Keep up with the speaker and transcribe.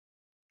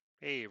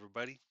Hey,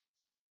 everybody.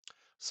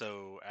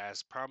 So,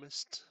 as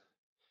promised,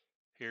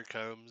 here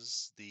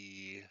comes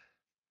the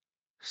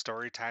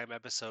story time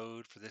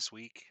episode for this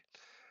week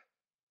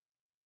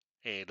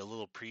and a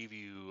little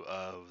preview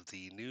of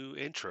the new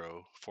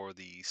intro for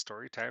the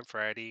Storytime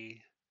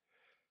Friday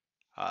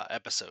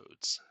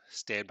episodes.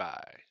 Stand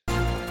by.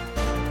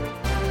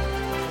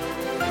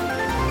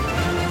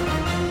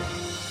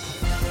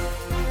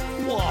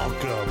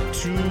 Welcome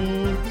to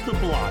the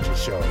Blotcha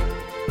Show.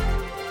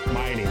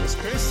 My name is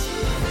Chris.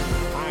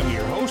 I'm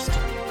your host,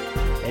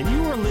 and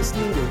you are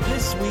listening to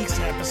this week's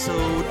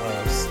episode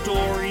of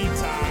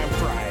Storytime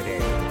Friday.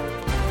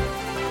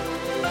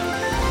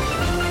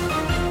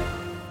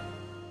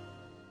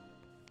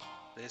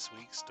 This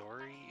week's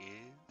story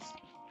is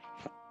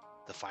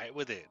The Fight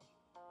Within,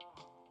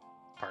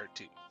 Part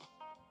 2.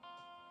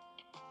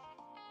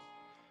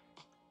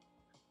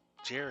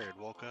 Jared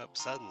woke up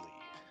suddenly,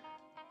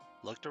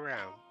 looked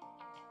around,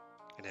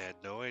 and had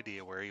no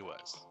idea where he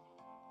was.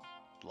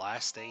 The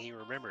last thing he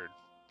remembered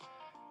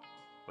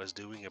was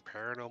doing a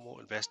paranormal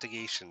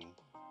investigation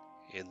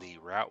in the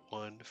Route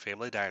 1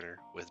 family diner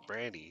with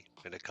Brandy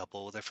and a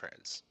couple of their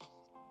friends.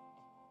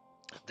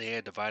 They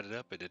had divided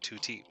up into two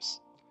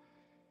teams.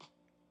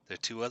 The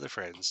two other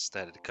friends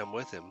that had come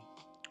with him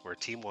were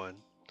Team 1,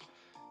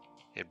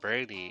 and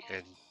Brandy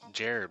and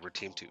Jared were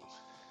Team 2.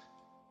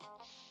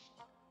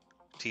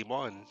 Team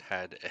 1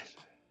 had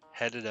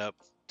headed up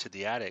to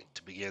the attic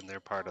to begin their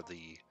part of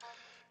the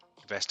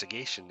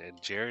investigation,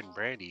 and Jared and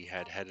Brandy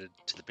had headed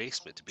to the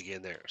basement to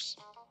begin theirs.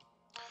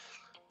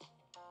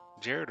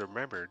 Jared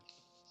remembered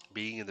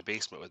being in the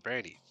basement with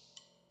Brandy.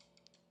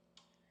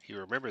 He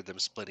remembered them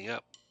splitting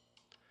up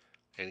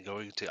and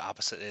going to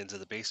opposite ends of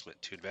the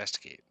basement to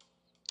investigate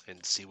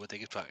and see what they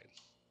could find.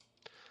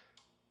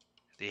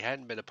 They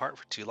hadn't been apart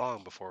for too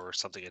long before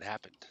something had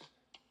happened.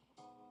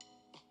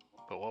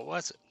 But what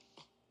was it?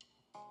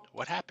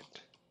 What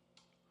happened?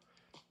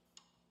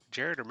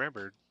 Jared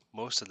remembered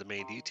most of the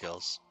main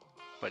details,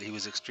 but he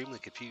was extremely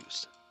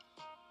confused.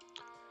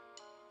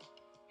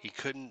 He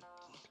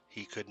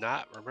could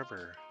not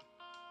remember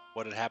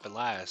what had happened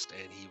last,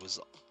 and he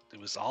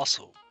was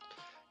also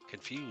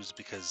confused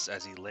because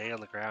as he lay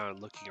on the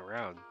ground looking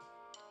around,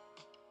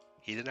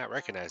 he did not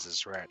recognize his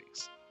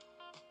surroundings.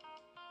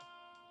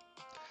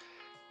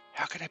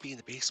 How could I be in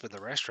the basement of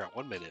the restaurant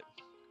one minute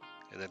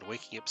and then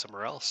waking up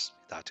somewhere else?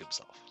 He thought to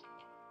himself.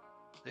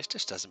 This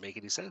just doesn't make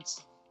any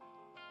sense.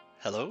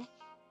 Hello?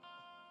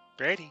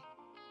 Brandy?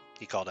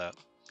 He called out,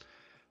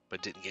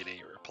 but didn't get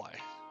any reply.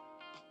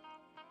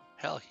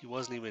 Hell, he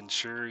wasn't even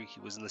sure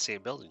he was in the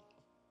same building.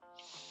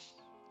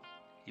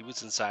 He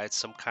was inside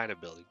some kind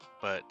of building,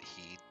 but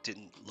it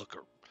didn't look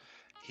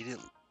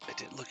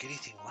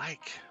anything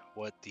like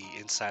what the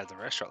inside of the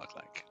restaurant looked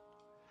like.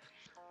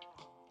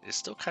 It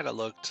still kind of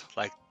looked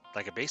like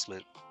a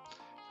basement,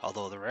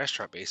 although the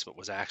restaurant basement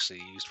was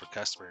actually used for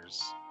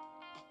customers,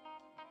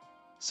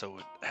 so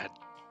it had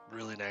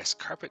really nice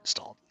carpet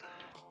installed.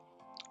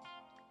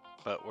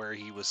 But where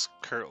he was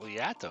currently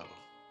at, though,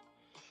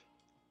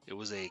 it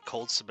was a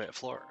cold cement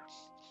floor.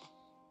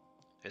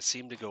 It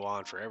seemed to go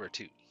on forever,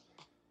 too.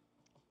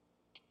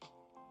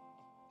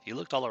 He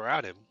looked all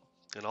around him,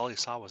 and all he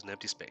saw was an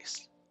empty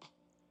space,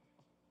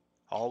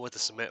 all with the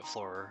cement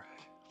floor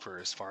for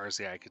as far as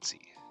the eye could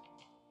see.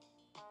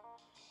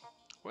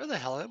 Where the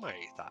hell am I?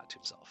 He thought to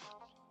himself.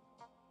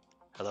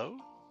 Hello?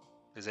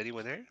 Is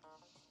anyone there?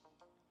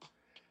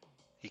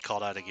 He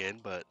called out again,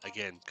 but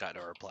again got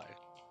no reply.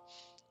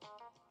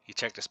 He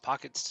checked his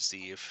pockets to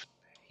see if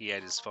he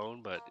had his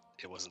phone, but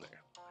it wasn't there.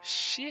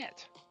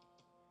 Shit!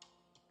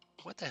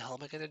 What the hell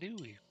am I gonna do?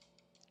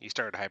 He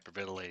started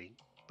hyperventilating,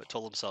 but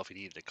told himself he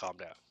needed to calm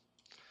down.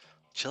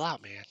 Chill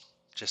out, man.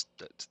 Just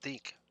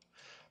think.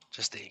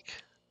 Just think.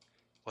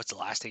 What's the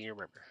last thing you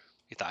remember?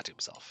 He thought to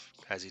himself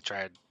as he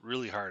tried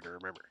really hard to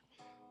remember.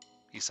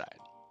 He sighed.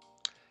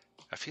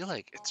 I feel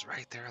like it's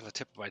right there on the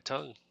tip of my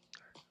tongue,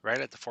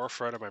 right at the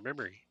forefront of my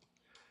memory,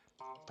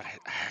 but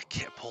I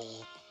can't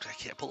pull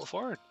it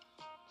forward.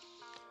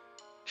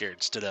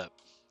 Jared stood up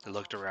and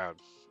looked around.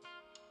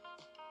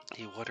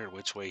 He wondered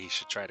which way he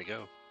should try to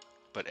go,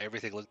 but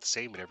everything looked the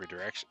same in every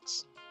direction.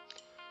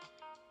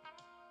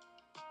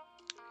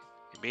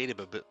 It made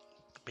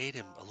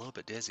him a little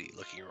bit dizzy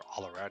looking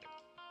all around him.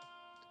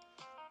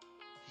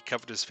 He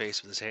covered his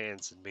face with his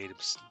hands and made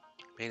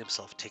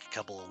himself take a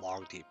couple of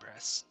long deep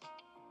breaths.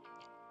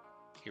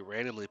 He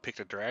randomly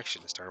picked a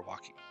direction and started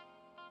walking.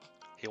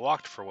 He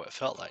walked for what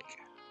felt like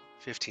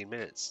 15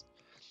 minutes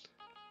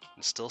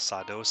and still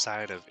saw no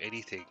sign of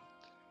anything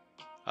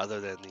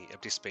other than the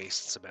empty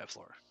space and cement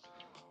floor.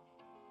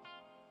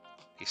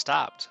 He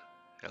stopped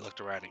and looked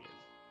around again.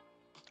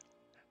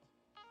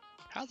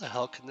 How the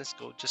hell can this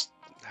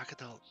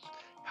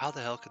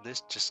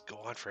just go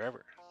on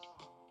forever?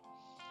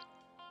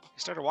 He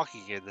started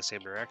walking again in the same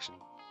direction.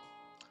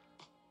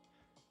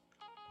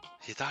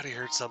 He thought he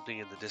heard something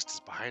in the distance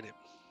behind him.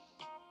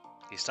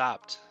 He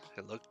stopped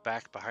and looked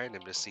back behind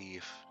him to see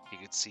if he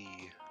could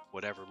see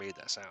whatever made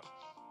that sound.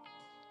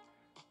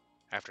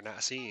 After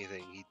not seeing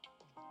anything, he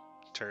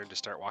turned to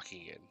start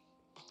walking again.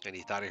 and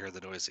he thought he heard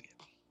the noise again.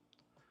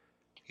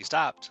 He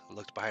stopped and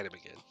looked behind him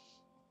again.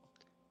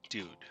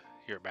 Dude,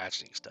 you're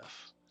imagining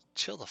stuff.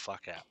 Chill the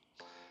fuck out,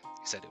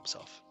 he said to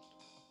himself.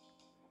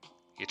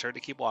 He turned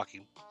to keep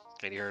walking,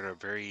 and he heard a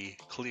very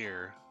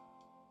clear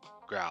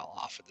growl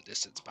off in the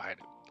distance behind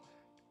him.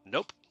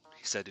 Nope,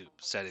 he said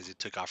as he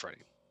took off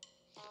running.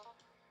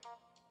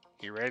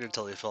 He ran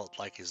until he felt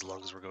like his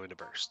lungs were going to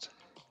burst,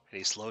 and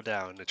he slowed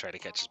down to try to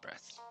catch his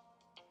breath.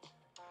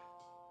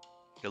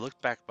 He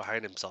looked back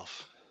behind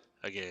himself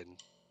again,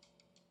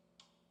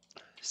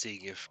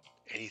 seeing if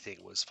anything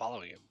was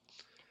following him,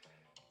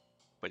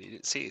 but he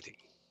didn't see anything.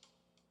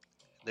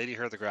 Then he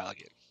heard the growl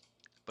again,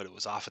 but it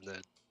was off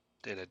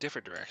in a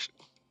different direction.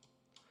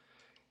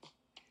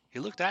 He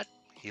looked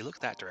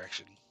that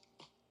direction,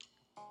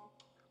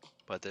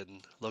 but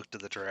then looked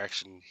in the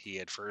direction he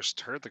had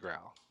first heard the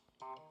growl.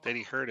 Then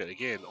he heard it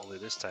again, only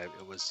this time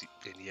it was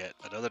in yet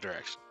another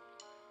direction.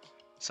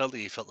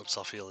 Suddenly he felt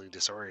himself feeling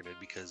disoriented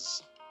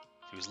because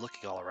he was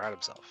looking all around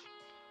himself.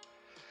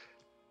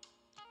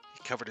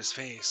 He covered his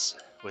face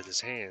with his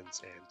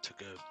hands and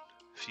took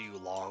a few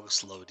long,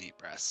 slow, deep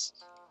breaths.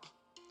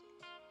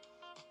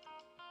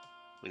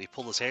 When he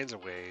pulled his hands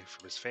away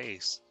from his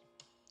face,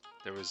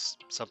 there was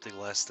something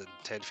less than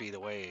 10 feet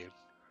away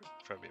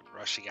from him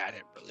rushing at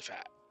him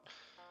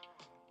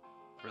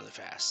really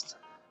fast.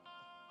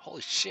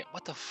 Holy shit,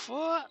 what the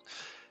fuck?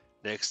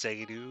 Next thing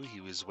he knew,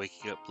 he was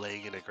waking up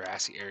laying in a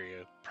grassy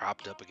area,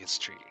 propped up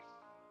against a tree.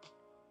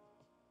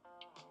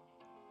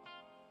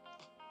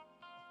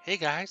 Hey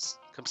guys,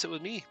 come sit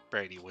with me,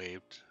 Brandy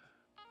waved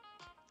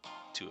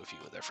to a few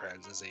of their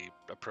friends as they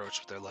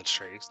approached with their lunch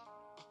trays.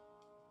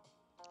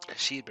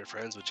 She had been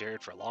friends with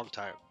Jared for a long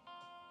time,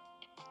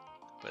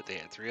 but they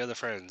had 3 other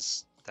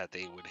friends that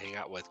they would hang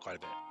out with quite a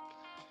bit.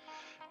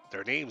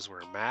 Their names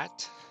were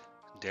Matt,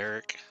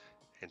 Derek,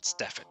 and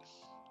Stefan.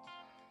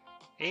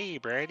 Hey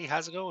Brandy,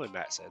 how's it going?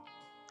 Matt said.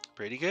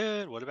 Pretty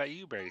good. What about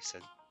you? Brandy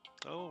said.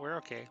 Oh, we're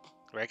okay.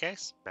 Right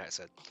guys? Matt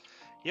said.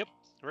 Yep,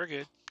 we're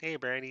good. Hey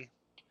Brandy.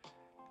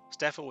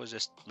 Stefan was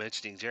just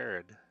mentioning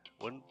Jared.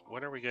 When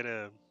are we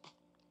gonna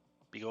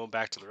be going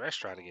back to the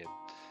restaurant again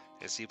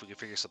and see if we can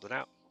figure something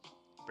out?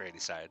 Brandy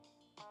sighed.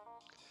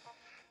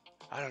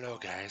 I don't know,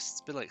 guys.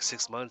 It's been like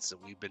 6 months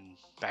and we've been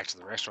back to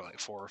the restaurant like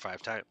 4 or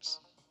 5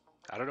 times.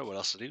 I don't know what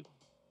else to do.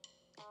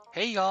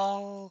 Hey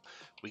y'all,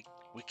 we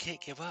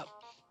can't give up.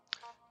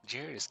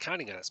 Jared is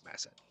counting on us,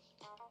 Matt said.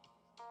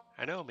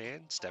 I know,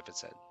 man, Stefan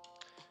said.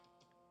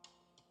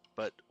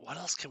 But what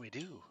else can we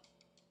do?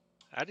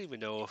 I don't even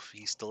know if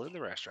he's still in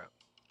the restaurant.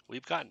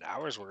 We've gotten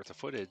hours worth of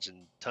footage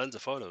and tons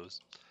of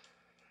photos.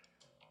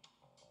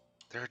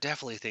 There are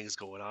definitely things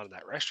going on in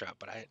that restaurant,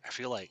 but I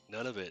feel like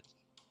none of it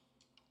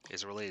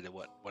is related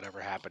to whatever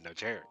happened to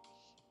Jared.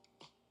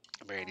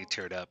 Brandy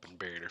teared up and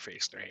buried her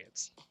face in her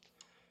hands.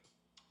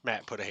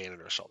 Matt put a hand on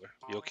her shoulder.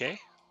 You okay?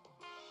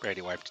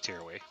 Brandy wiped a tear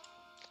away.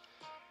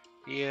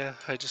 Yeah,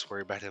 I just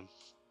worry about him.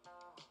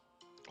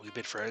 We've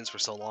been friends for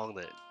so long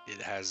that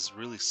it has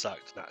really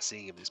sucked not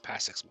seeing him these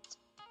past 6 months.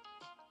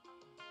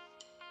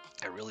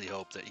 I really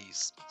hope that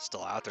he's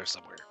still out there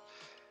somewhere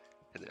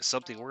and that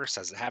something worse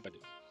hasn't happened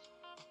to him.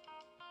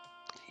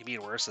 You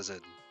mean worse as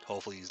in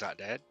hopefully he's not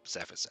dead?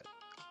 Stefan said.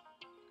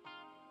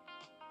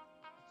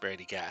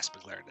 Brandy gasped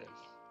and glared at him.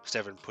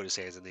 Stefan put his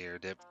hands in the air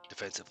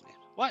defensively.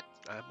 What?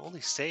 I'm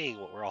only saying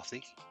what we're all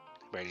thinking.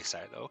 Brandy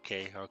sighed.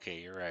 Okay,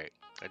 you're right.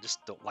 I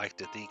just don't like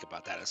to think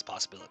about that as a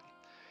possibility.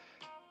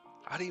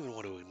 I don't even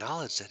want to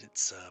acknowledge that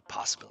it's a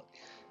possibility.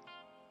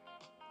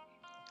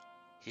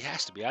 He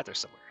has to be out there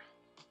somewhere.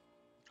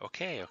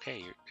 Okay.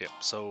 Yep.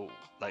 So,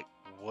 like,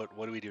 what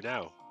do we do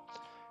now?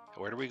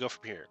 Where do we go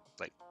from here?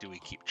 Like, do we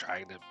keep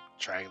trying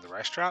the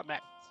restaurant?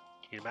 Matt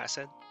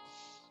said.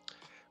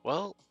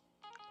 Well,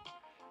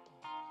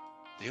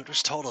 the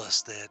owners told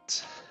us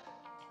that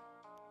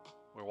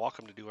we're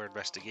welcome to do our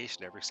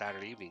investigation every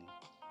Saturday evening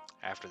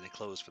after they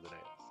close for the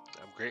night.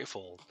 I'm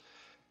grateful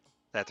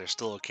that they're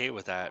still okay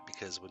with that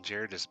because when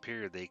Jared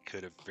disappeared, they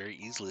could have very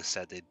easily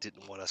said they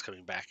didn't want us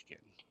coming back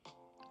again.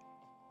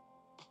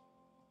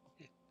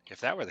 If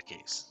that were the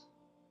case,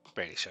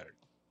 Brandy shuddered.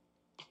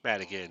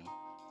 Matt again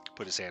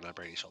put his hand on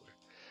Brandy's shoulder.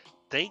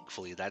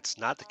 Thankfully, that's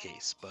not the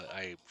case, but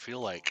I feel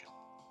like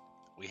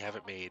we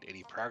haven't made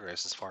any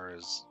progress as far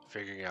as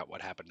figuring out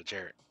what happened to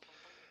Jared.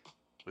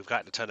 We've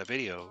gotten a ton of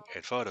video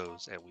and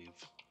photos, and we've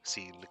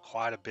seen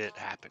quite a bit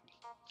happen.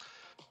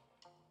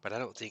 But I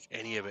don't think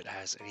any of it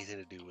has anything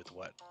to do with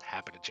what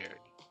happened to Jared.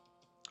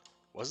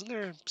 Wasn't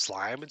there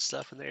slime and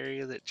stuff in the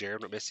area that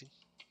Jared went missing?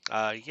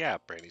 Yeah,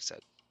 Brandy said.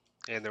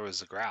 And there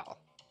was a growl.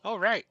 Oh,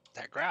 right,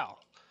 that growl.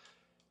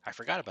 I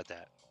forgot about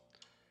that.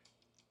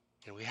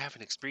 And we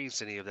haven't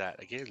experienced any of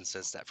that again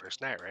since that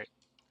first night, right?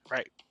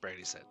 Right,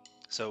 Brandy said.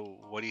 So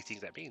what do you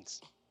think that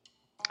means?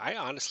 I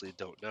honestly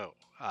don't know.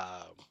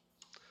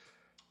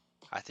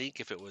 I think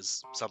if it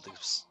was something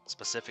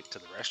specific to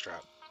the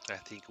restaurant, I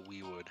think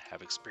we would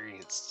have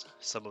experienced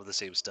some of the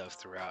same stuff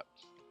throughout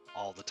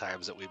all the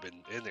times that we've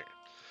been in there.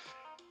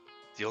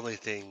 The only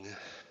thing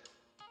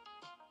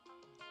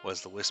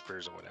was the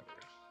whispers or whatever.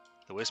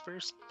 The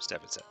whispers?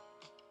 Stefan said.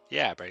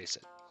 Yeah, Brady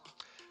said.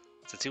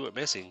 Since he went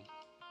missing,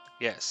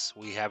 yes,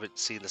 we haven't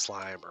seen the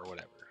slime or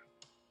whatever.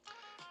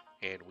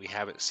 And we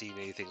haven't seen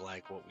anything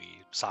like what we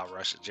saw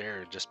rush at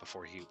Jared just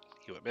before he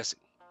went missing.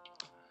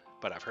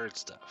 But I've heard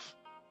stuff.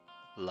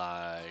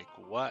 Like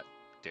what?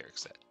 Derek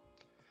said.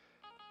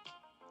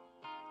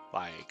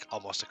 Like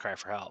almost a cry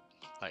for help.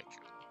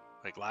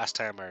 Like last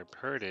time I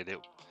heard it,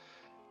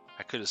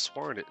 I could have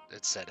sworn it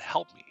said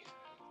help me.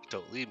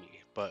 Don't leave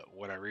me. But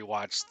when I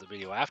rewatched the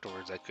video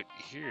afterwards, I couldn't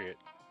hear it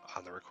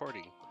on the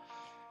recording.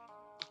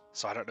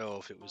 So I don't know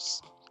if it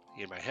was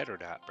in my head or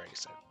not, Brady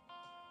said.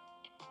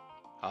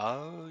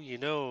 Oh,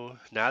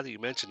 now that you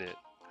mention it,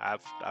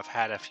 I've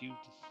had a few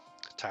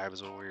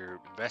times when we were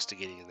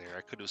investigating in there,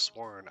 I could have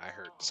sworn I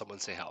heard someone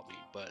say help me,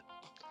 but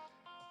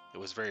it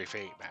was very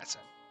faint, Matt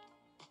said.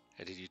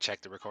 And did you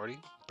check the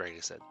recording?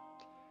 Brady said.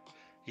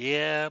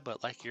 Yeah,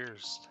 but like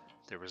yours,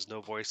 there was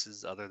no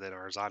voices other than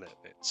ours on it,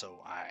 so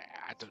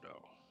I don't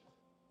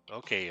know.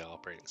 Okay, y'all,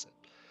 Brady said.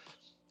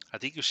 I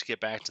think we should get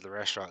back to the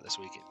restaurant this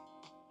weekend.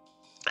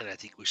 And I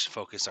think we should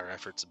focus our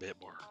efforts a bit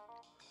more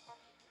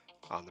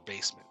on the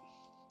basement.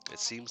 It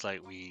seems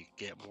like we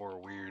get more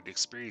weird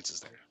experiences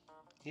there.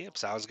 Yep,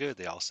 sounds good,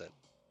 they all said.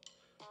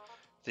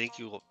 Thank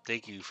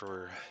you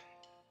for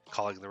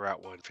calling the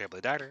Route 1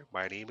 Family Diner.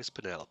 My name is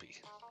Penelope.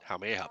 How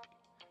may I help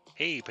you?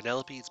 Hey,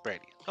 Penelope, it's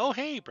Brandy. Oh,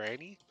 hey,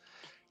 Brandy.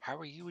 How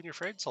are you and your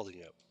friends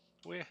holding up?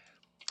 We're,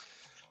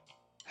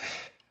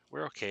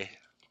 we're okay.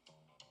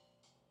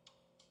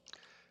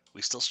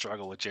 We still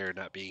struggle with Jared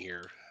not being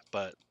here,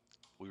 but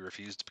we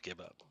refuse to give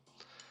up.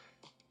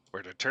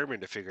 We're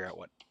determined to figure out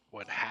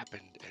what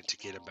happened and to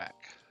get him back.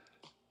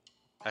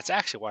 That's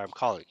actually why I'm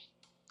calling.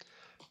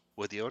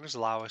 Would the owners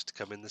allow us to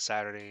come in this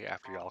Saturday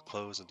after y'all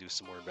close and do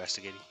some more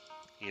investigating?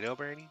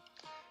 Brandy,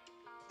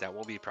 that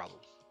won't be a problem.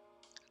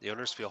 The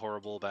owners feel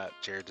horrible about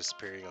Jared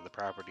disappearing on the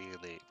property,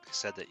 and they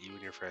said that you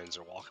and your friends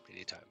are welcome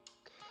anytime.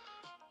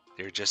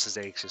 They're just as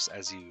anxious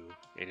as you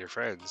and your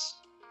friends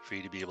for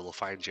you to be able to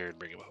find Jared and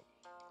bring him home.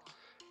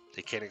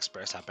 They can't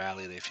express how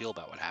badly they feel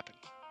about what happened.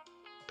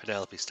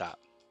 Penelope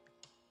stopped.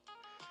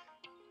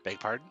 Beg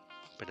pardon?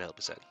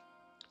 Penelope said.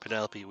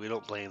 Penelope, we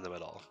don't blame them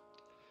at all.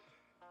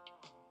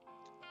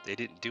 They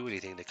didn't do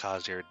anything to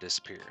cause Jared to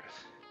disappear.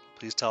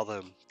 Please tell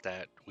them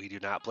that we do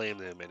not blame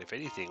them, and if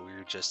anything, we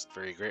are just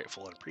very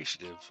grateful and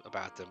appreciative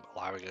about them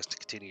allowing us to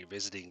continue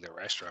visiting their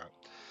restaurant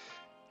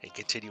and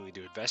continuing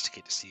to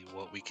investigate to see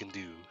what we can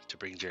do to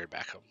bring Jared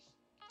back home.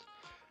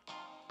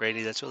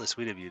 Brandy, that's really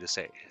sweet of you to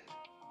say.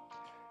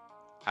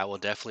 I will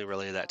definitely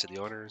relay that to the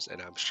owners,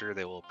 and I'm sure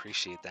they will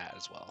appreciate that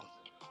as well.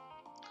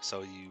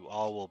 So you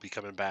all will be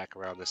coming back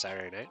around this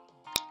Saturday night?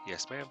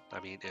 Yes, ma'am. I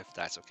mean, if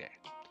that's okay.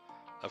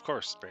 Of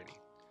course, Brandy.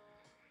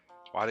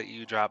 Why don't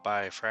you drop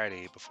by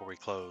Friday before we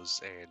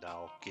close, and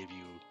I'll give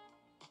you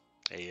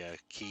a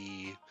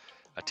key,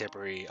 a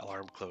temporary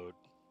alarm code.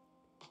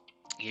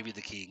 Give you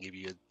the key and give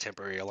you a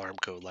temporary alarm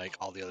code like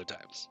all the other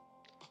times.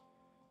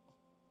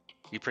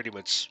 You pretty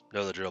much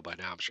know the drill by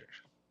now, I'm sure.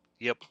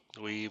 Yep,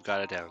 we've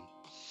got it down.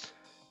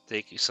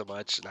 Thank you so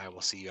much, and I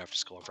will see you after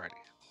school on Friday.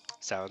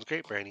 Sounds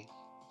great, Brandy.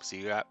 See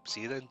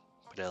you then,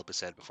 Penelope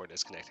said before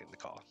disconnecting the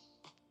call.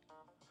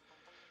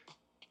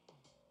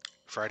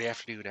 Friday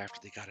afternoon, after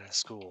they got out of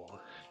school,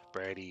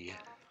 Brandy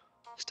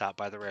stopped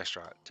by the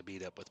restaurant to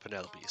meet up with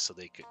Penelope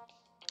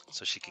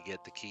so she could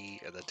get the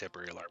key and the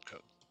temporary alarm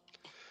code.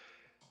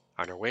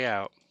 On her way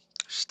out,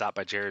 she stopped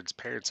by Jared's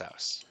parents'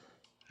 house.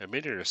 A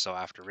minute or so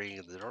after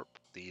ringing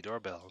the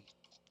doorbell,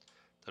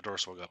 the door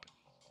swung open.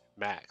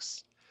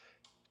 Max,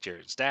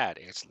 Jared's dad,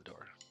 answered the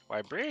door.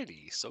 Why,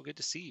 Brandy, so good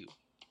to see you.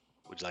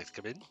 Would you like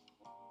to come in?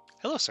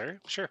 Hello, sir.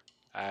 Sure,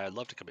 I'd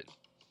love to come in.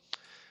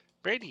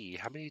 Brandy,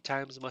 how many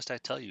times must I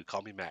tell you,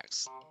 call me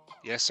Max?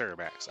 Yes, sir,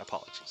 Max.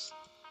 Apologies.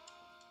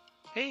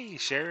 Hey,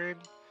 Sharon.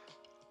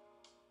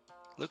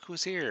 Look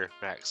who's here,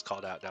 Max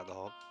called out down the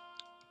hall.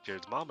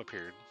 Jared's mom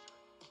appeared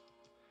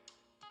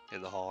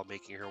in the hall,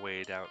 making her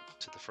way down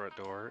to the front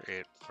door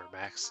where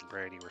Max and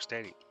Brandy were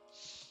standing.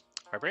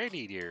 Why,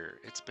 Brandy, dear,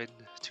 it's been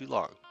too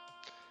long.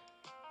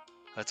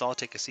 Let's all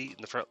take a seat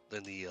in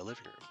the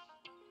living room.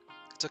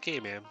 It's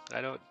okay, ma'am.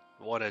 I don't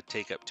want to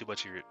take up too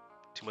much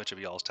of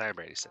y'all's time,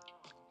 Brandy said.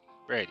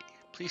 Brandy,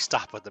 please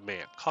stop with the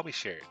ma'am. Call me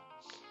Sharon.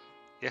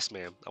 Yes,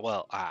 ma'am.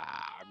 Well,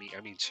 I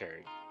mean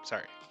Sharon.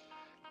 Sorry.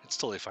 It's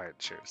totally fine,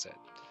 Sharon said,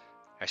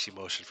 as she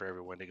motioned for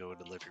everyone to go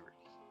into the living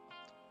room.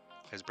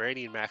 As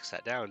Brandy and Max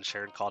sat down,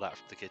 Sharon called out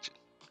from the kitchen.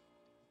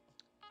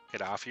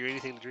 Can I offer you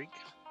anything to drink?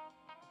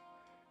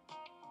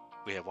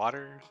 We have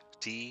water,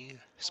 tea,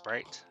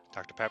 Sprite,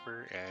 Dr.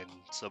 Pepper, and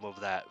some of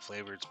that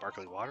flavored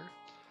sparkling water.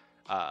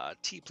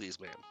 Tea, please,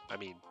 ma'am. I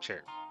mean,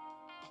 Sharon.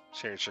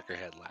 Sharon shook her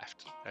head and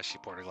laughed as she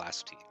poured a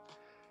glass of tea.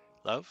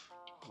 Love,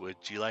 would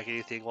you like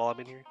anything while I'm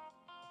in here?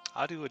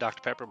 I'll do a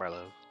Dr. Pepper, my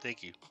love.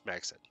 Thank you,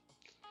 Max said.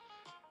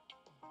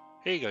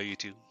 Here you go, you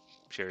two,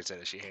 Sharon said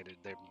as she handed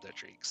them their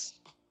drinks.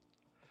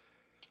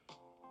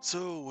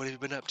 So, what have you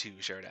been up to?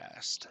 Sharon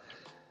asked,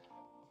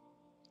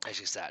 as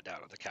she sat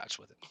down on the couch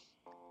with him.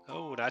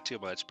 Oh, not too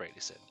much, Brandy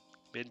said.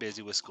 Been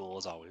busy with school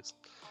as always.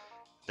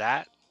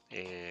 That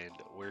and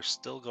we're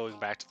still going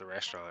back to the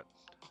restaurant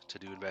to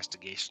do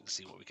investigation to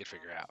see what we can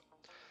figure out.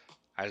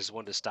 I just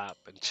wanted to stop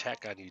and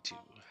check on you two.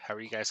 How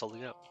are you guys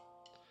holding up?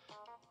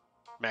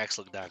 Max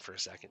looked down for a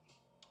second,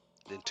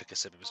 then took a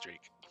sip of his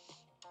drink.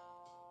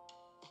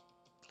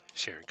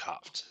 Sharon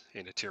coughed,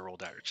 and a tear rolled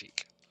down her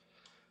cheek.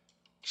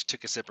 She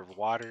took a sip of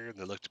water and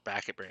then looked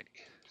back at Brandy.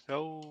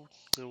 No,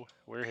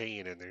 we're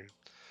hanging in there.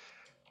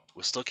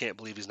 We still can't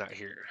believe he's not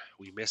here.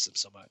 We miss him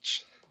so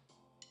much.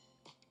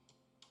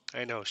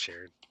 I know,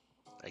 Sharon.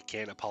 I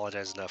can't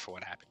apologize enough for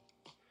what happened.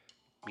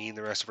 Me and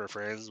the rest of our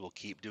friends will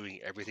keep doing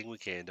everything we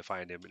can to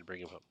find him and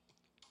bring him home.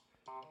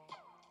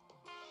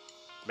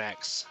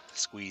 Max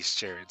squeezed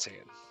Sharon's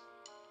hand.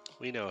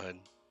 We know, hun.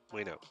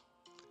 We know.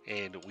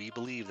 And we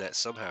believe that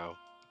somehow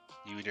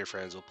you and your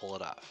friends will pull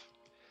it off.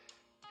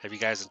 Have you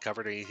guys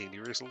uncovered anything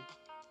new recently?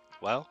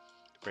 Well,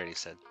 Brandy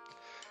said,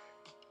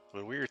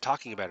 when we were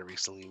talking about it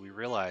recently, we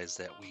realized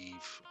that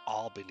we've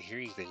all been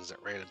hearing things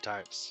at random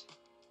times.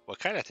 What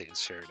kind of things?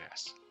 Sharon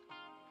asked.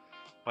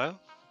 Well,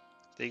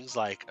 things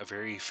like a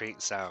very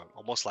faint sound,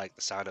 almost like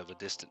the sound of a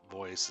distant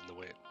voice in the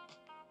wind.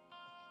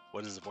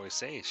 What does the voice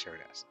say? Sharon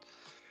asked.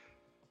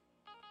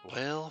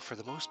 Well, for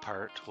the most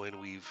part, when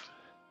we've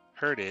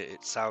heard it,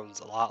 it sounds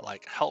a lot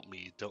like "Help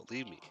me, don't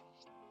leave me."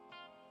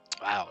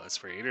 Wow, that's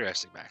very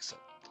interesting, Max said.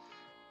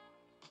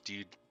 Do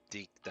you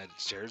think that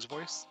it's Sharon's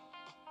voice?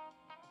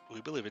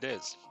 We believe it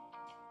is.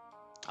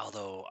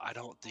 Although I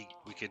don't think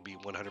we can be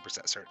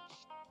 100% certain.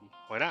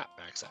 Why not?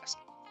 Max asked.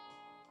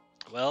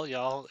 Well,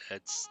 y'all,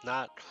 it's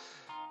not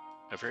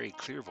a very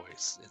clear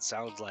voice. It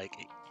sounds like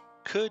it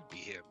could be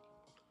him,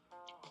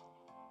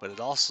 but it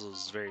also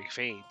is very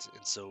faint,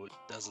 and so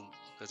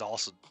it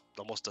also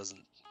almost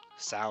doesn't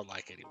sound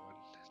like anyone.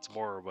 It's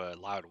more of a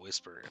loud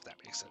whisper, if that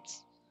makes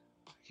sense.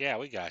 Yeah,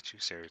 we got you,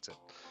 Sarah said.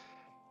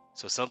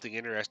 So something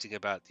interesting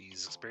about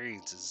these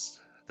experiences,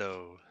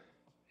 though,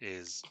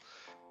 is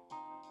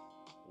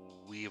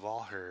we've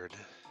all heard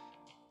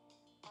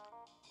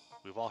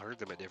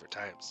them at different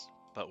times.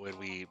 But when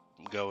we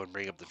go and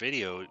bring up the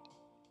video,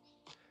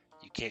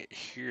 you can't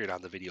hear it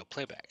on the video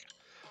playback.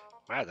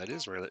 Wow, that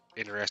is really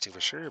interesting for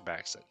sure,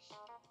 Max said.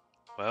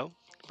 Well,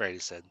 Brady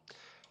said,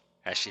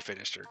 as she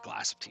finished her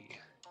glass of tea,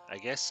 I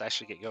guess I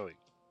should get going.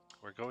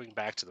 We're going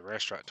back to the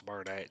restaurant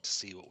tomorrow night to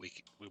see what we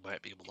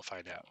might be able to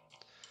find out.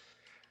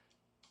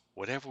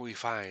 Whatever we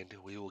find,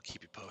 we will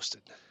keep you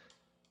posted.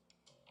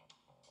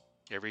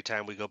 Every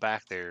time we go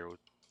back there,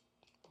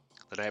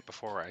 the night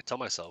before, I tell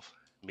myself,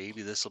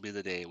 maybe this will be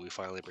the day we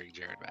finally bring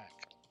Jared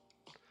back.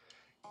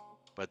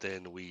 But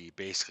then we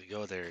basically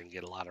go there and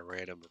get a lot of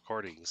random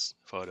recordings,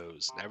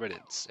 photos, and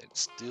evidence, and it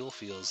still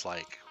feels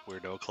like we're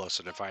no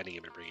closer to finding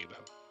him and bringing him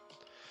home.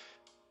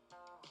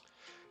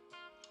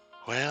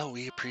 Well,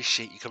 we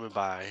appreciate you coming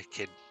by.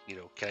 Can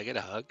I get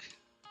a hug?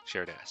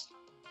 Sharon asked.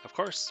 Of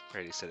course,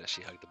 Brandy said as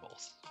she hugged them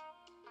both.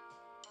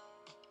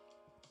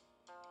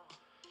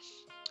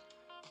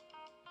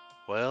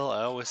 Well,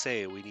 I always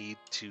say we need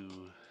to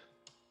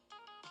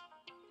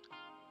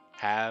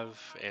have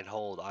and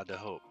hold on to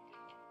hope.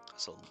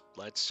 So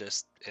let's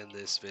just end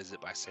this visit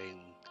by saying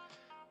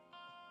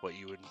what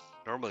you would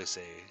normally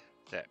say,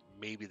 that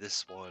maybe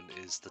this one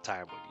is the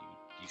time when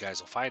you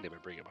guys will find him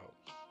and bring him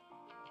home.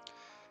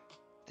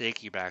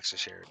 Thank you, Max and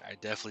Sharon. I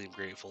definitely am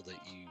grateful that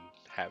you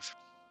have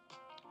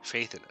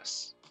faith in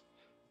us.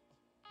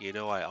 You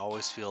know, I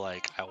always feel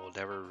like I will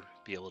never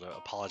be able to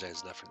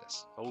apologize enough for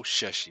this. Oh,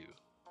 shush you,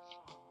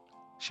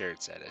 Sharon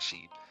said as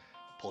she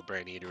pulled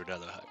Brandy into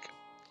another hug.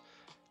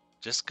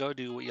 Just go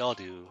do what y'all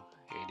do,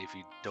 and if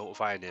you don't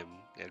find him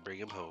and bring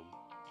him home,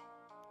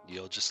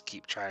 you'll just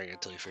keep trying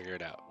until you figure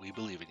it out. We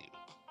believe in you.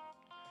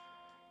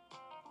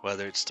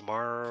 Whether it's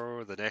tomorrow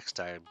or the next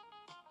time,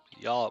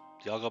 y'all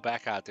go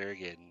back out there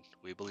again.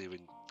 We believe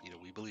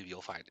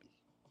you'll find him.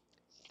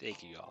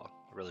 Thank you, y'all.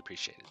 I really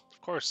appreciate it. Of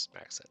course,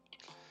 Max said.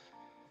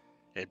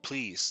 And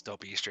please don't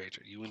be a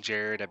stranger. You and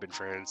Jared have been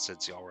friends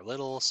since y'all were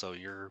little, so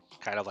you're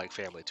kind of like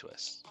family to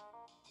us.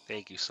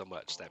 Thank you so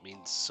much. That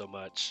means so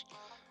much.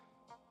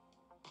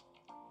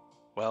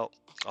 Well,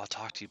 I'll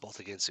talk to you both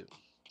again soon.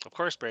 Of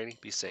course, Brandy.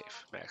 Be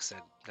safe, Max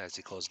said as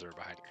he closed the door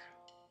behind her.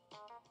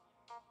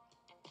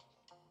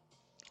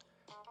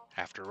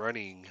 After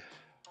running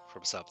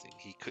from something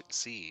he couldn't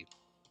see,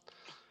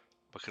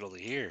 but could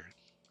only hear,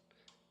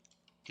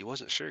 he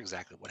wasn't sure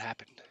exactly what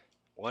happened.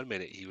 One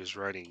minute he was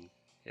running,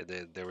 and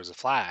then there was a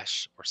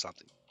flash or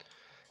something.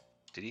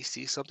 Did he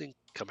see something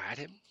come at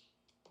him?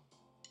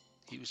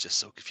 He was just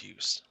so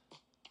confused.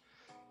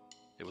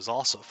 It was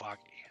all so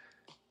foggy.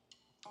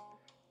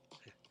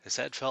 His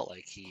head felt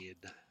like he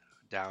had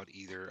downed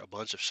either a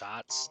bunch of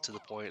shots to the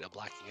point of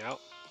blacking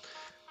out,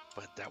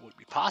 but that wouldn't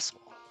be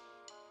possible.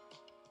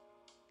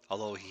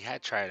 Although he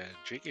had tried a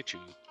drink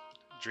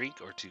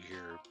or two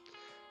here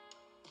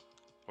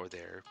or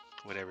there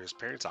whenever his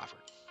parents offered.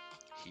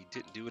 He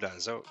didn't do it on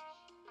his own.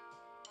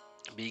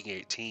 Being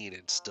 18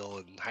 and still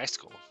in high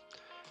school,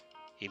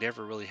 he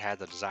never really had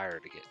the desire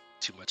to get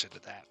too much into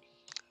that.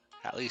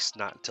 At least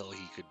not until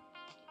he could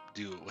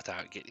do it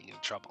without getting in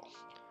trouble.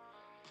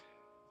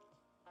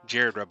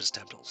 Jared rubbed his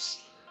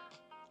temples.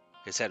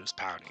 His head was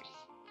pounding.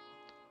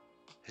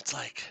 It's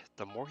like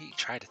the more he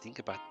tried to think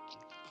about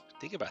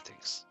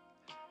things,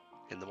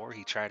 and the more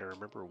he tried to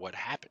remember what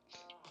happened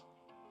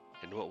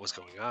and what was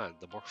going on,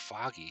 the more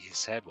foggy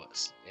his head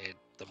was, and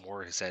the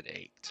more his head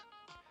ached.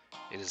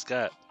 In his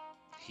gut,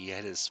 he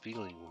had this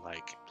feeling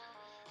like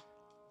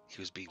he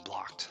was being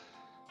blocked,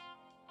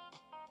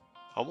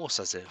 almost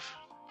as if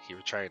he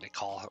were trying to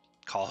call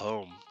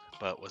home,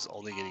 but was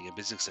only getting a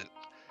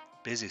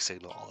busy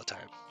signal all the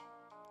time.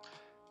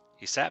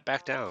 He sat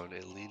back down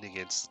and leaned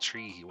against the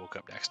tree he woke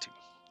up next to.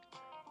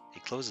 He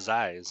closed his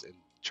eyes and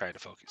tried to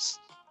focus.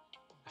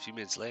 A few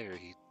minutes later,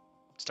 he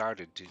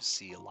started to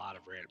see a lot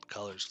of random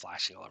colors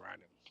flashing all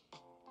around him.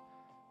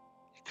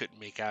 He couldn't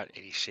make out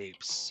any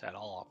shapes at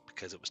all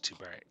because it was too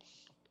bright.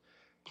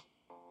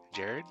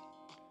 Jared?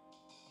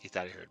 He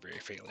thought he heard very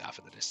faintly off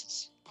in the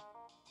distance.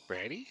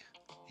 Brandy?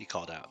 He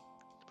called out,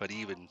 but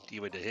even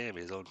to him,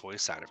 his own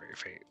voice sounded very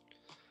faint.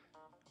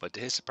 But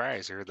to his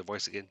surprise, he heard the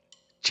voice again.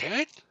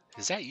 Jared?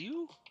 Is that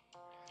you?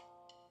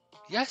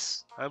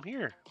 Yes, I'm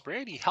here.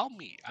 Brandy, help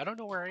me. I don't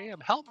know where I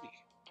am. Help me.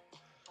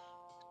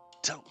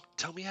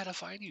 Tell me how to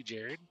find you,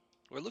 Jared.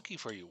 We're looking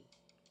for you.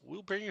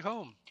 We'll bring you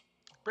home.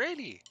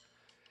 Brandy!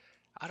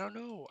 I don't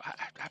know.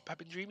 I've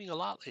been dreaming a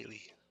lot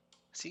lately.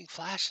 Seeing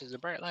flashes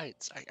and bright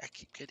lights. I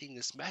keep getting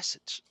this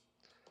message.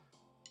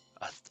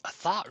 A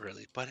thought,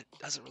 really, but it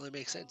doesn't really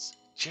make sense.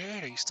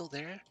 Jared, are you still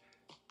there?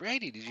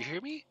 Brandy, did you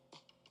hear me?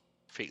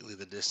 Faintly in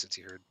the distance,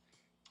 he heard.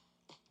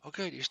 Oh,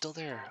 good, you're still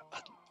there.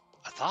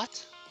 A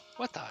thought?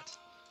 What thought?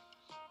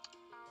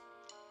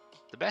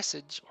 The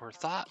message or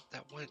thought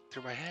that went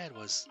through my head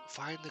was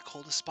find the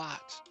coldest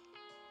spot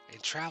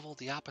and travel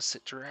the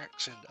opposite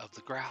direction of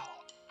the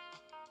growl.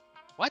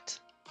 What?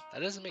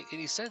 That doesn't make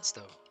any sense,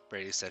 though,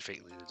 Brady said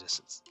faintly in the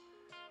distance.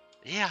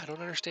 Yeah, I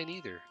don't understand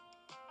either.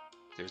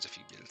 There was a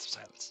few minutes of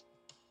silence.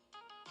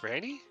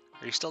 Brandy?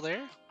 Are you still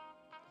there?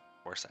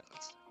 More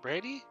silence.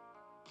 Brandy?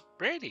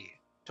 Brandy!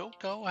 Don't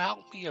go,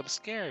 help me, I'm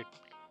scared.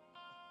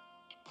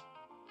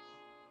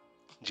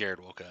 Jared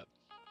woke up,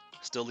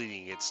 still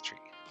leaning against the tree.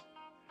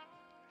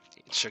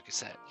 He shook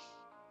his head.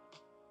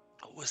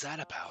 What was that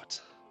about?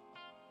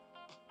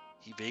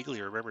 He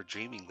vaguely remembered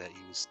dreaming that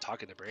he was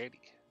talking to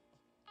Brandy,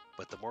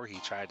 but the more he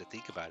tried to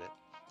think about it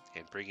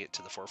and bring it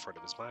to the forefront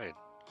of his mind,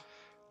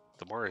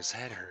 the more his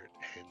head hurt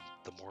and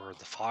the more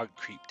the fog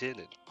creeped in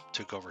and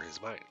took over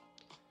his mind.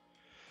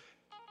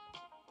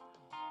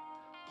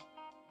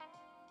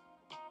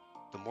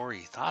 The more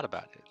he thought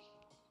about it,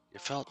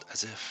 it felt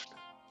as if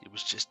it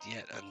was just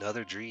yet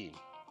another dream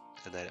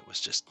and that it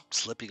was just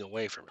slipping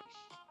away from him.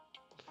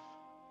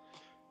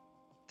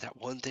 That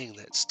one thing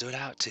that stood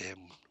out to him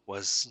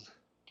was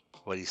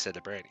what he said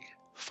to Brandy.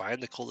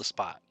 Find the coolest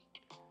spot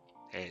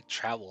and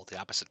travel the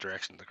opposite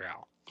direction of the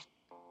growl.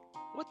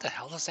 What the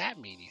hell does that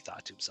mean, he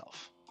thought to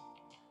himself.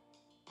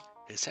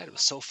 His head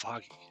was so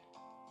foggy,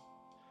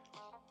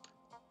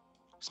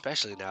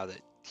 especially now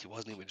that he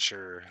wasn't even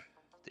sure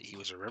that he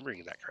was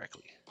remembering that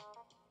correctly.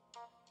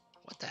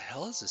 What the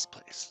hell is this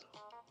place?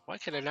 Why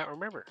can I not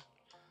remember?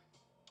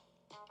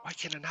 Why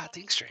can I not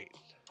think straight?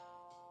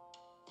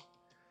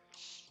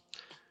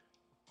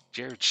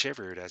 Jared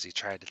shivered as he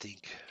tried to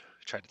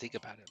think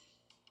about him.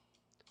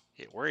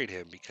 It worried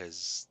him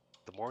because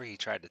the more he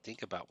tried to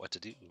think about what to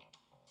do,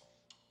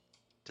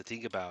 to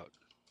think about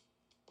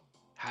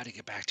how to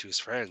get back to his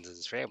friends and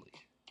his family,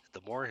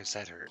 the more his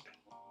head hurt.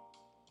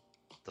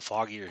 The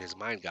foggier his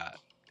mind got,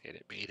 and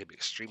it made him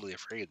extremely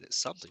afraid that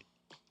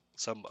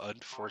some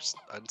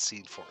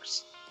unseen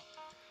force,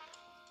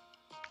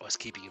 was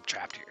keeping him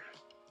trapped here.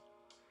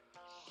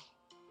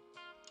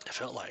 It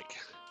felt like,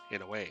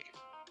 in a way,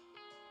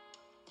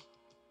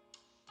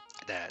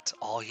 that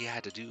all he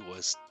had to do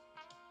was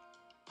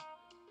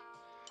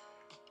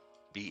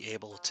be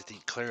able to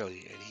think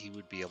clearly, and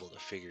he'd be able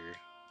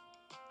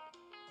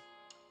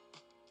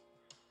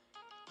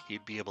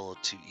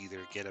to either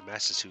get a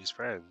message to his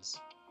friends,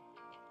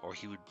 or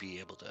he would be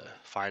able to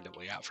find a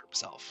way out for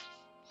himself.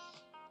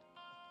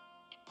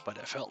 But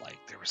it felt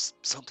like there was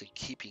something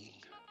keeping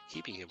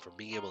him from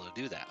being able to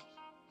do that.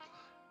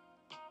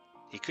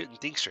 He couldn't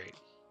think straight,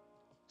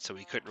 so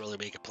he couldn't really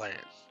make a plan.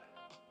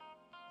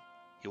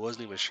 He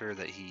wasn't even sure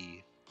that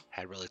he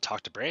had really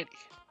talked to Brandy.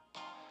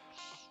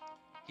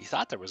 He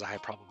thought there was a high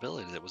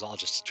probability that it was all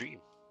just a dream.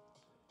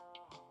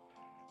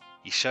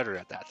 He shuddered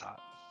at that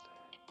thought.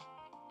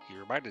 He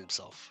reminded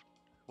himself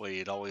what he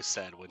had always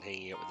said when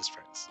hanging out with his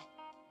friends.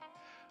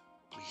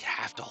 We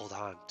have to hold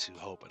on to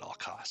hope at all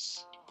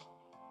costs.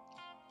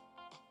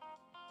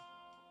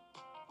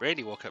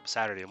 Brandy woke up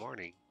Saturday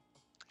morning,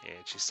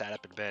 and she sat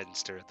up in bed and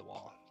stared at the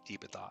wall,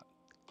 deep in thought.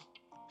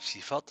 She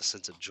felt a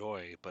sense of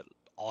joy, but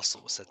also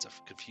a sense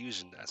of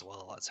confusion as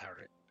well as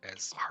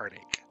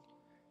heartache.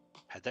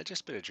 Had that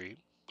just been a dream?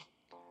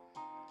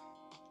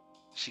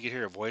 She could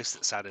hear a voice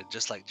that sounded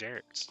just like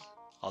Jared's,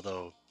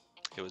 although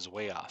it was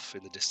way off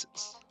in the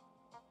distance.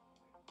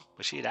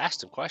 But she had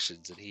asked him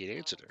questions and he had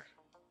answered her.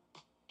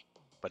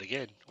 But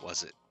again,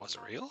 was it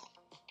real?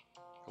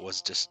 Or was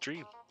it just a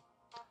dream?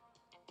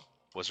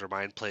 Was her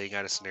mind playing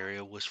out a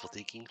scenario wishful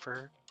thinking for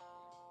her?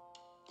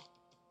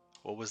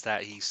 What was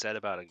that he said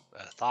about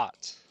a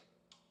thought?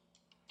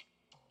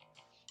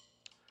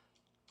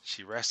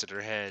 She rested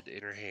her head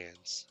in her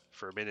hands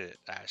for a minute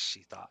as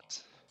she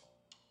thought.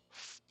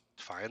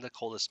 Find the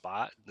coldest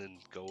spot and then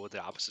go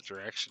the opposite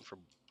direction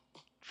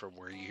from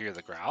where you hear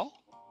the growl?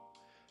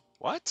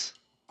 What?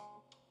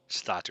 She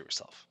thought to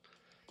herself,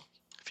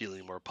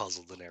 feeling more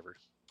puzzled than ever.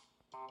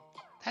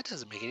 That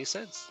doesn't make any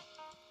sense.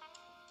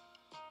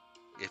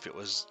 If it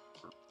was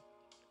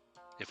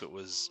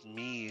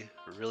me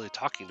really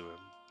talking to him,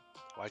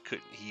 why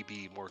couldn't he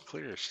be more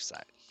clear, she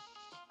sighed.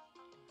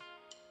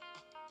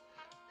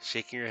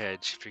 Shaking her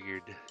head, she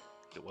figured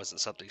it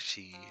wasn't something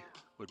she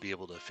would be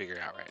able to figure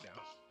out right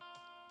now.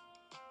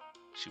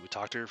 She would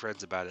talk to her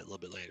friends about it a little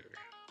bit later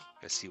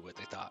and see what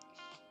they thought.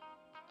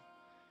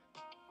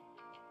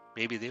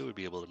 Maybe they would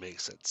be able to make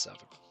sense of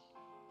it.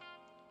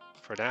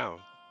 For now,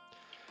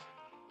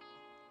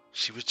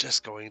 she was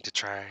just going to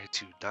try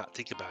to not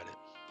think about it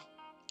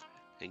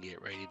and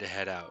get ready to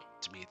head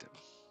out to meet them.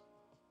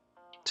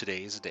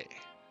 Today is the day.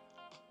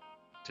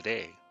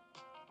 Today,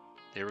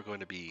 they were going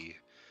to be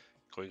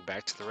going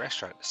back to the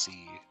restaurant to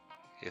see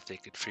if they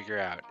could figure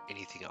out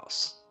anything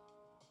else.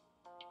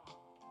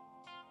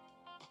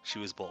 She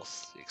was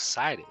both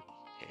excited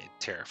and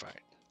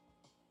terrified.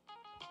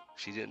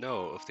 She didn't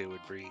know if they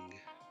would bring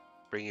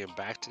him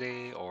back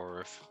today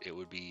or if it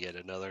would be yet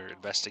another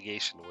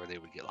investigation where they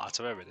would get lots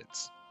of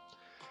evidence,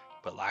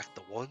 but lacked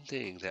the one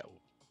thing that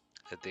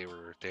they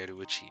were there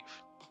to achieve,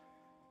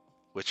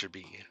 which would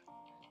be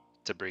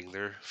to bring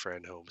their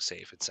friend home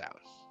safe and sound.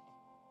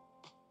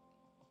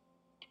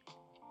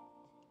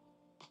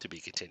 To be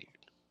continued.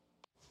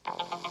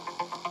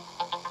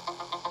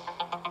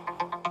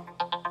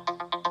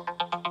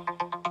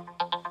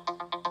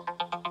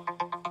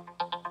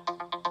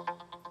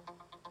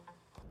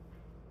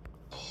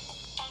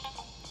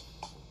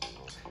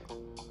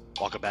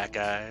 Welcome back,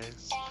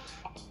 guys.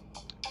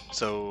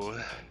 So,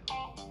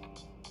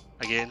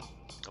 again,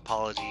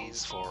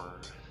 apologies for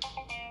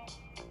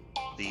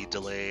the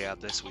delay of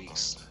this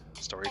week's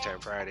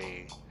Storytime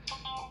Friday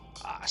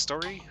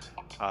story.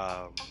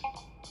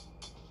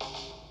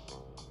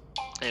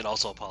 And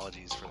also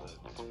apologies for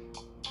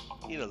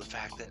the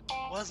fact that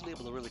I wasn't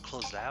able to really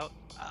close it out.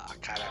 I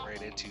kind of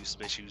ran into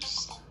some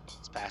issues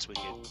this past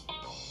weekend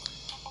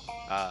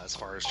as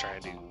far as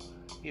trying to,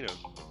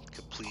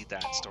 complete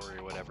that story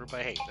or whatever.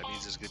 But hey, that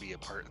means there's going to be a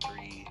part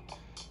 3,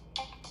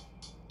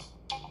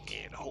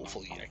 and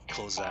hopefully I can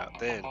close it out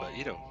then. But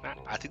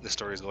I think the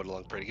story is going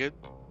along pretty good.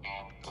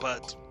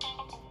 But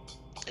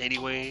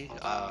anyway,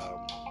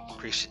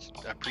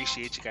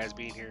 appreciate you guys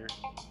being here.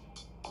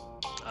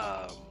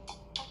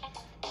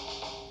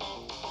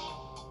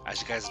 As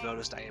you guys have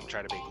noticed, I am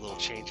trying to make little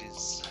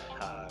changes.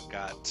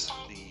 Got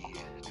the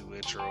new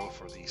intro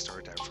for the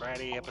Storytime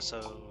Friday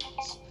episodes.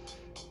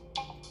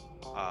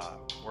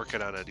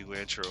 Working on a new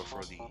intro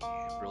for the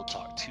Real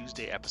Talk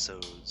Tuesday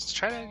episodes. To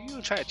try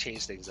to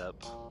change things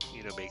up.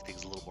 Make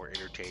things a little more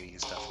entertaining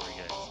and stuff for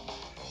you guys.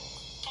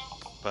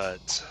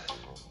 But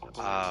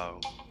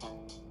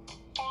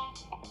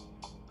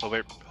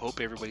hope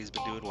everybody's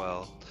been doing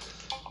well.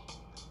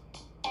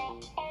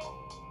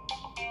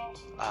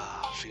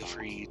 Feel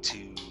free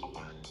to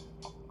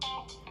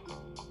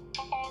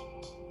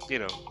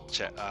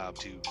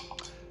to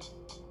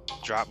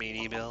drop me an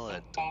email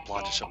at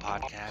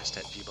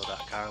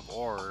blogshowpodcast@gmail.com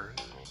or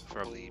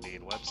from the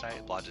main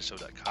website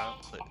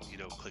blogshowcom.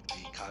 Click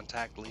the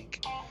contact link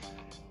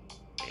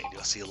and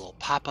you'll see a little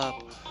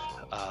pop-up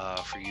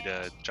for you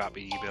to drop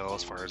me an email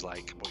as far as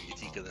like what you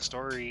think of the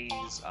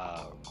stories,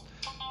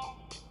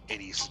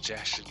 any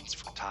suggestions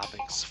for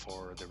topics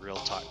for the Real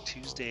Talk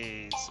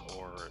Tuesdays,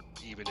 or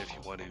even if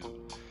you want to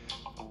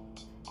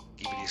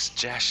give any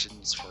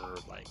suggestions for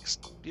like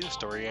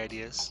story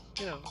ideas.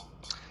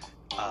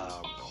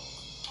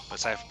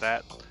 Aside from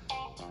that,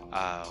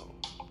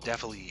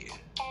 definitely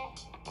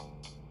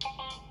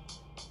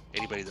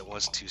anybody that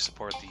wants to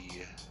support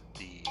the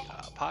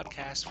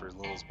podcast for as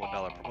little as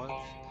 $1 per month,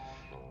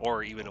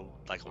 or even a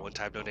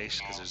one-time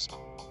donation, because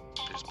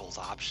there's both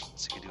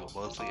options. You can do a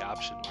monthly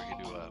option, or you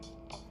can do a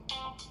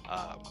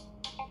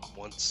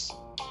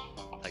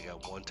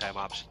one-time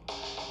option.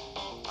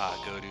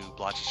 Go to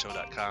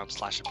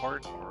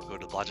blogshowcom/support, or go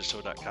to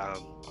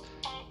blogshowcom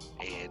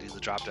and do the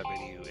drop-down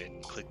menu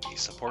and click the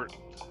support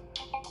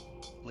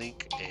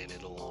link, and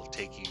it'll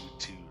take you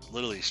to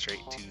literally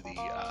straight to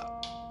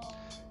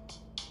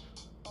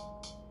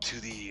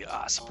the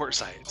support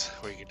site,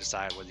 where you can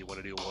decide whether you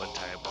want to do a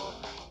one-time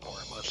or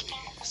a monthly.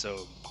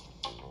 So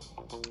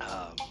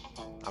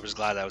I'm just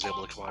glad that I was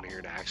able to come on here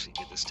and actually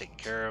get this taken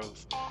care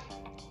of.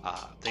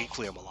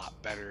 Thankfully, I'm a lot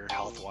better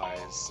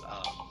health-wise.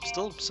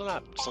 Still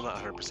not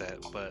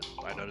 100%, but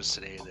I noticed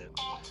today that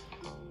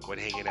when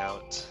hanging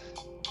out,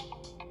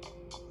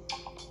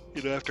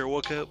 after I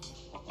woke up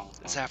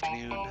this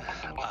afternoon,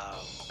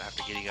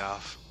 after getting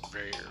off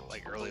very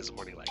early as the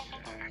morning, I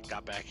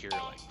got back here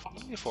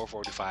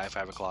 4:45,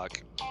 5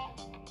 o'clock.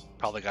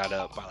 Probably got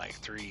up by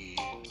 3.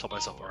 Told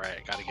myself, all right,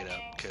 I gotta get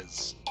up,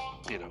 because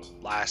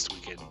last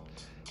weekend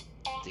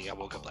think I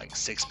woke up like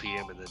 6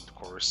 p.m. and then of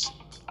course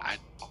I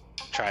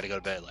tried to go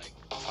to bed like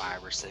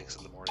 5 or 6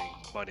 in the morning,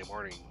 Monday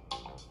morning,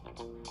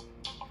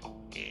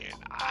 and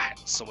I had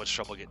so much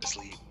trouble getting to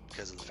sleep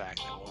because of the fact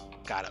that I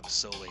got up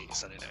so late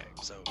Sunday night.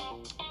 So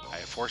I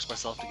forced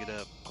myself to get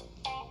up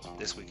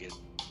this weekend,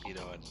 you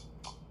know, on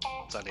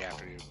Sunday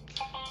afternoon,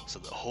 so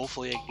that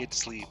hopefully I can get to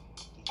sleep,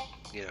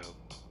 you know,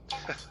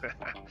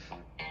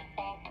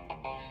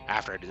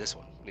 after I do this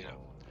one, you know.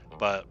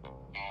 But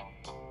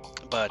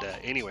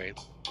anyway,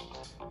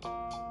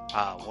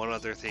 one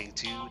other thing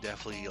too,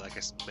 definitely, like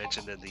I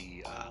mentioned in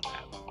the that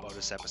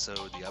bonus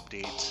episode, the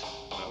update,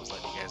 when I was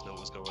letting you guys know what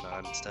was going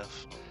on and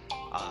stuff.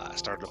 I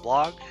started a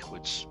blog,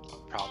 which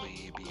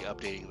probably be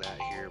updating that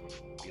here,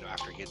 you know,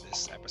 after I get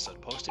this episode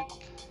posted.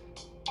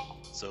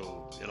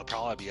 So it'll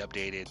probably be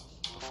updated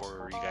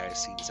before you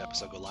guys see this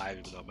episode go live,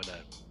 even though I'm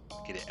gonna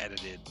get it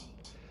edited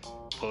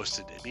and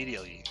posted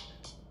immediately.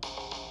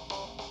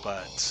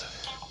 But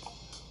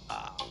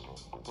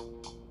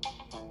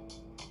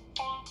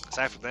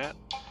aside from that,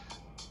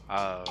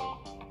 I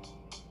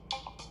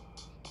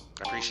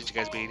appreciate you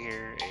guys being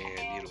here,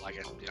 and you know, like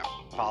I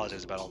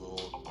apologize about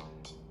all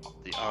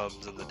the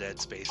ums and the dead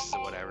spaces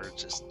and whatever.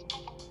 Just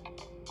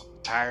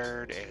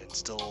tired and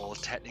still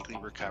technically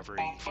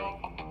recovering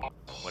from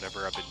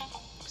whatever I've been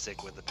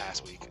sick with the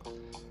past week.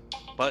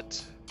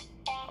 But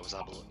I was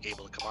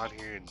able to come on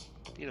here and,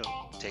 you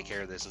know, take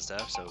care of this and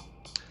stuff. So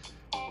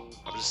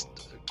I'm just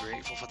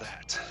grateful for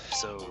that.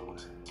 So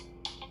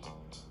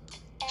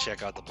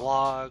check out the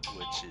blog,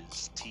 which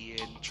is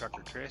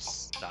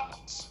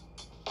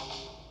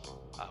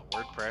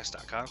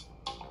tntruckerchris.wordpress.com.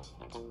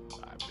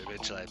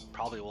 Eventually, I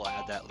probably will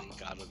add that link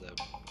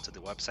to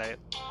the website.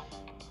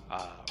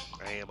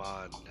 I've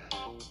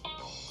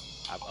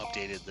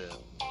updated the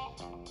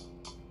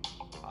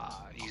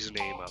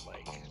username on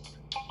like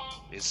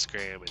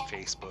Instagram and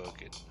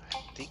Facebook, and I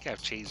think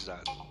I've changed it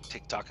on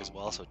TikTok as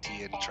well. So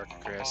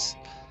tntruckerchris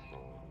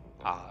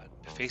on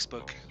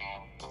Facebook,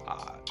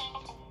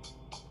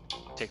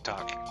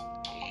 TikTok,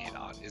 and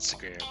on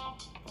Instagram.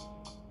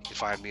 You can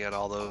find me on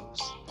all those.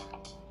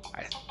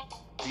 I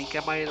think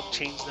I might end up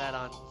changing that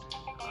on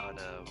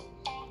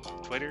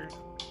Twitter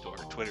or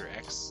Twitter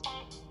X,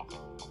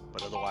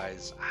 but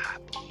otherwise I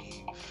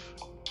believe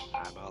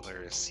I'm on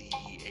there as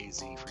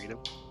CEAZ Freedom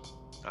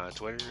on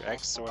Twitter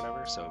X or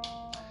whatever. So,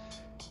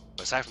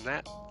 but aside from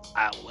that,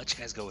 I will let you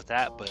guys go with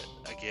that. But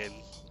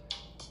again,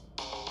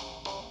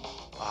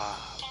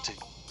 to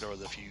throw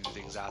the few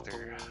things out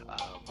there,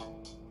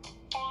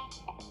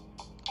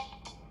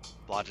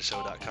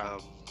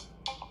 blogtheshow.com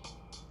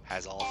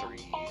has all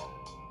three,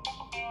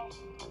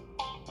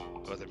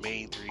 or the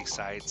main three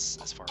sites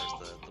as far as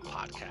the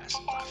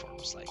podcast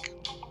platforms like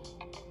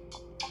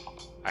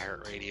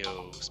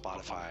iHeartRadio,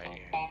 Spotify,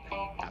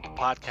 and Apple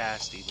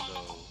Podcast. Even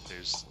though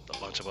there's a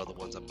bunch of other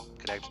ones I'm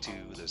connected to,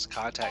 there's a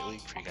contact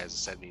link for you guys to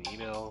send me an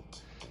email.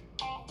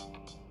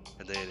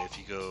 And then if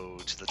you go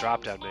to the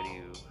drop-down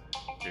menu,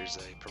 there's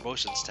a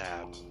promotions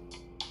tab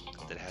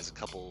that has a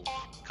couple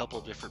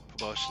of different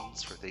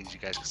promotions for things you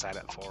guys can sign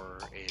up for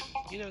and,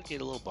 you know,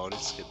 get a little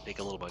bonus, make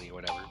a little money or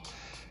whatever.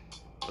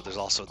 But there's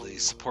also the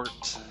support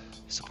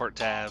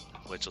tab,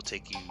 which will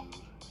take you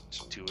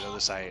to another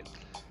site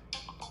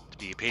to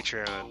be a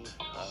Patreon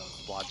of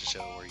the Blog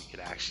Show, where you can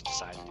actually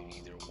decide to do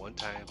either a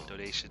one-time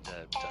donation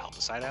to help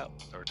the site out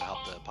or to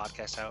help the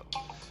podcast out,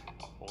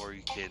 or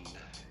you can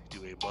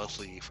do a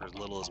monthly for as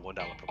little as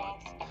 $1 per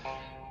month.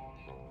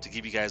 To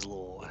give you guys a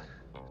little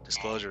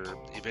disclosure,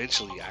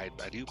 eventually I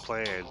do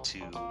plan to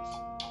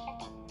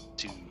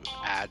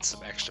add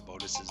some extra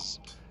bonuses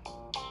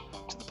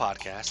to the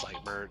podcast,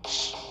 like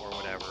merch or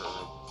whatever,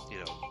 you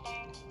know,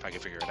 if I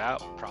can figure it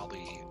out.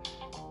 Probably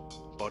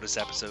bonus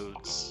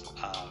episodes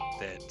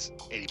that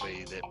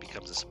anybody that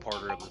becomes a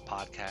supporter of the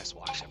podcast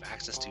will actually have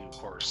access to. Of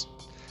course,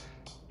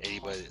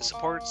 anybody that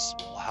supports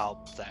will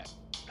help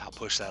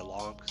push that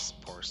along, because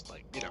of course,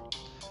 like, you know,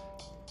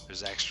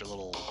 there's extra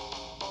little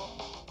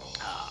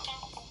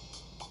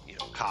you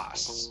know,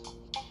 costs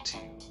to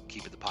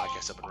keeping the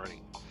podcast up and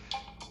running.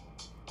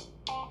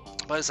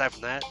 But aside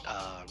from that,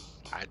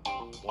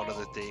 one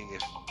other thing,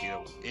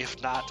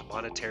 if not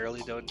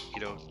monetarily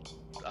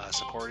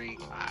supporting,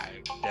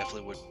 I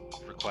definitely would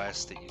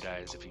request that you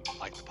guys, if you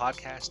like the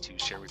podcast, to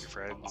share with your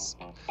friends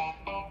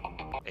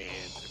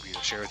and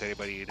share with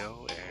anybody you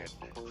know, and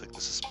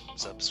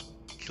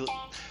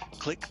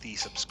click the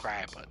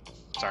subscribe button.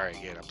 Sorry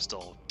again, I'm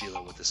still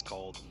dealing with this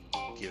cold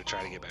and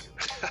trying to get better.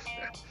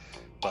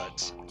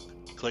 But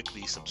click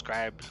the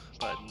subscribe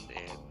button,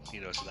 and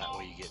so that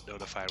way you get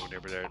notified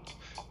whenever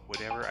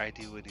I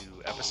do a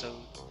new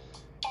episode.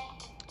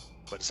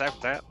 But aside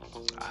from that,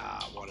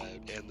 I want to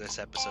end this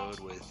episode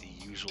with the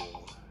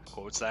usual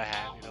quotes that I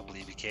have.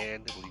 Believe you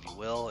can, believe you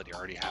will, and you're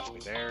already halfway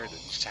there, and then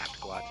you just have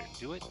to go out there and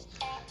do it.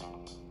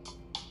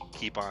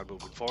 Keep on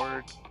moving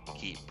forward,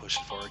 keep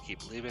pushing forward, keep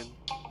believing.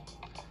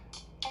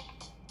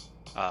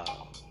 No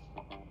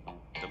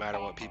matter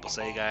what people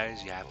say,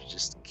 guys, you have to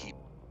just keep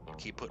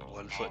putting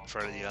one foot in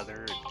front of the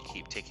other and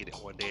keep taking it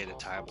one day at a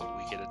time, 1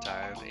 week at a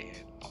time,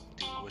 and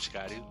doing what you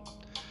gotta do.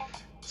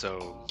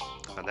 So,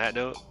 on that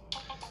note,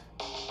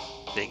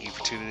 thank you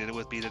for tuning in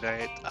with me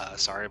tonight.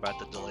 Sorry about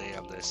the delay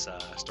on this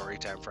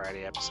Storytime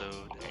Friday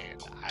episode,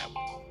 and I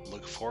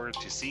look forward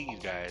to seeing you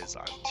guys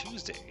on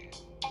Tuesday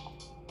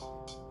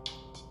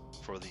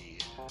for the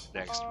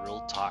next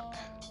Real Talk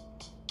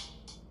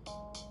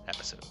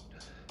episode.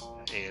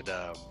 And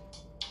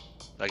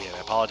again,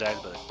 I apologize,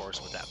 but of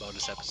course, with that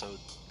bonus episode,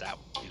 that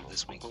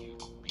this week you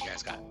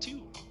guys got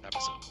 2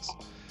 episodes.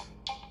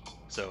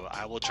 So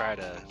I will try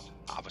to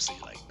obviously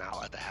not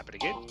let that happen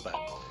again, but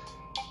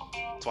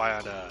that's why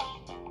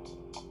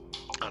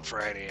on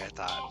Friday I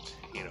thought,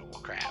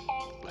 well, crap,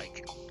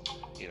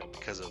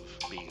 because of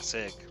being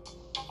sick,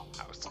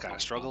 I was kind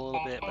of struggling a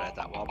little bit, but I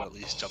thought, well, I'm gonna at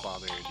least jump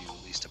on there and do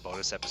at least a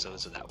bonus episode,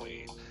 so that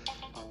way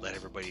let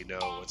everybody know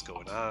what's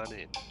going on,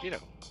 and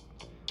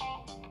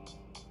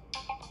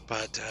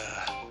But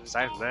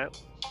aside from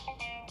that,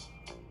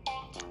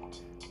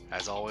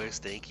 as always,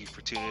 thank you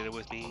for tuning in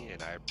with me,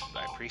 and I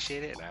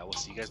appreciate it, and I will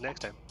see you guys next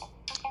time.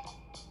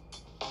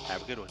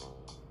 Have a good one.